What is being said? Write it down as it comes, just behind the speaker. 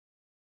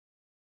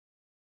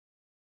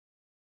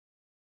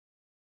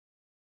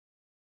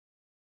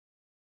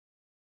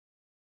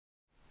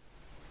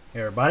Hey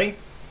everybody.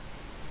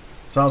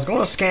 So I was going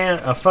to scan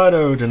a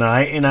photo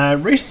tonight, and I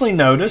recently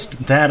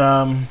noticed that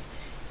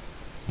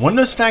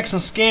Windows Fax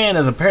and Scan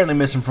is apparently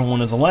missing from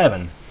Windows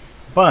 11,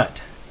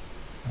 but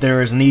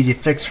there is an easy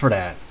fix for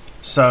that.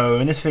 So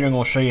in this video I'm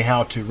going to show you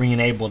how to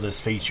re-enable this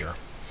feature.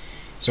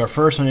 So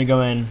first, when you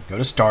go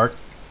to Start,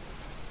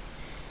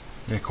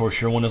 and of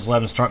course your Windows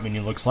 11 Start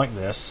menu looks like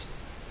this.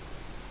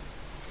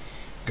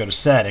 Go to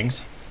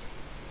Settings,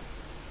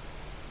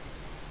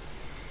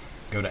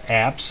 go to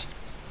Apps,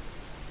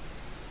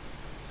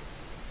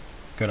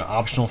 go to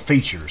Optional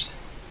Features,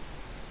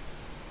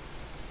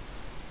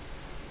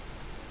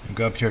 and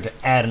go up here to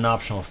Add an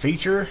optional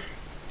feature.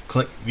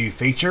 Click View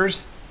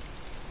Features,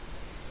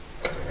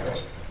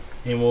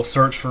 and we'll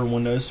search for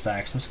Windows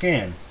Fax and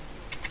Scan.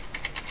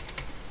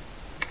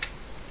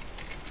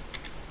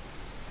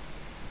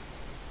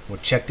 We'll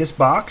check this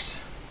box.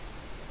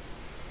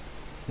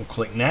 We'll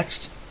click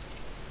Next,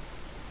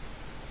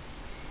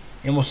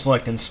 and we'll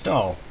select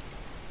Install.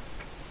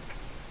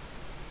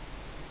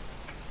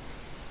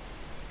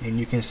 And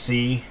you can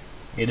see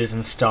it is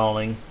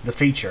installing the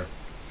feature.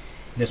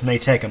 This may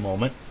take a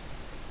moment.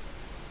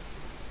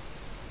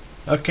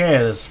 Okay,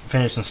 it is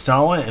finished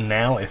installing, and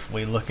now if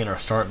we look in our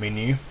Start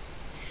menu,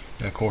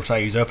 and of course I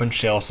use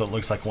OpenShell so it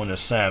looks like Windows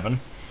 7.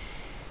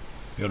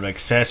 Go to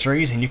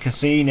Accessories, and you can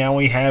see now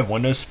we have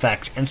Windows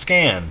Fax and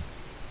Scan.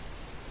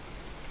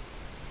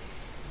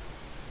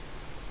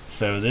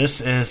 So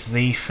this is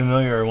the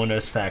familiar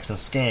Windows Fax and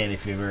Scan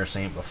if you've ever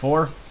seen it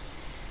before.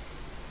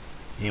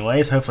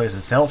 Anyways, hopefully this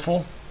is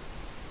helpful.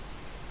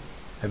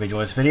 Hope you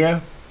enjoyed this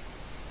video.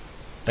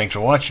 Thanks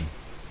for watching.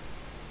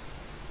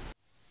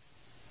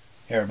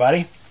 Hey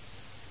everybody.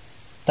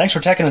 Thanks for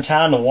taking the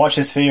time to watch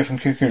this video from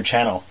Cuckoo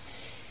channel.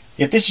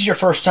 If this is your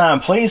first time,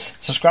 please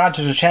subscribe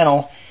to the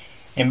channel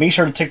and be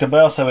sure to tick the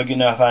bell so we get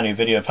notified when new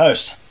video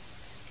posts.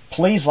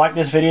 Please like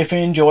this video if you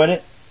enjoyed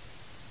it,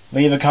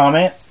 leave a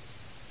comment,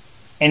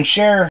 and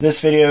share this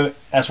video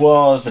as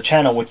well as the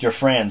channel with your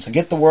friends and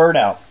get the word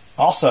out.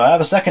 Also, I have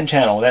a second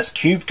channel, that's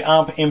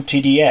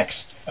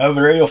CubeCompMTDX.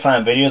 Over there you'll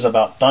find videos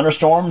about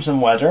thunderstorms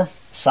and weather,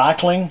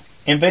 cycling,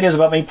 and videos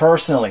about me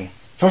personally.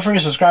 Feel free to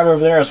subscribe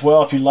over there as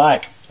well if you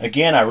like.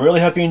 Again, I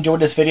really hope you enjoyed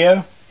this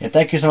video, and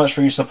thank you so much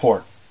for your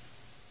support.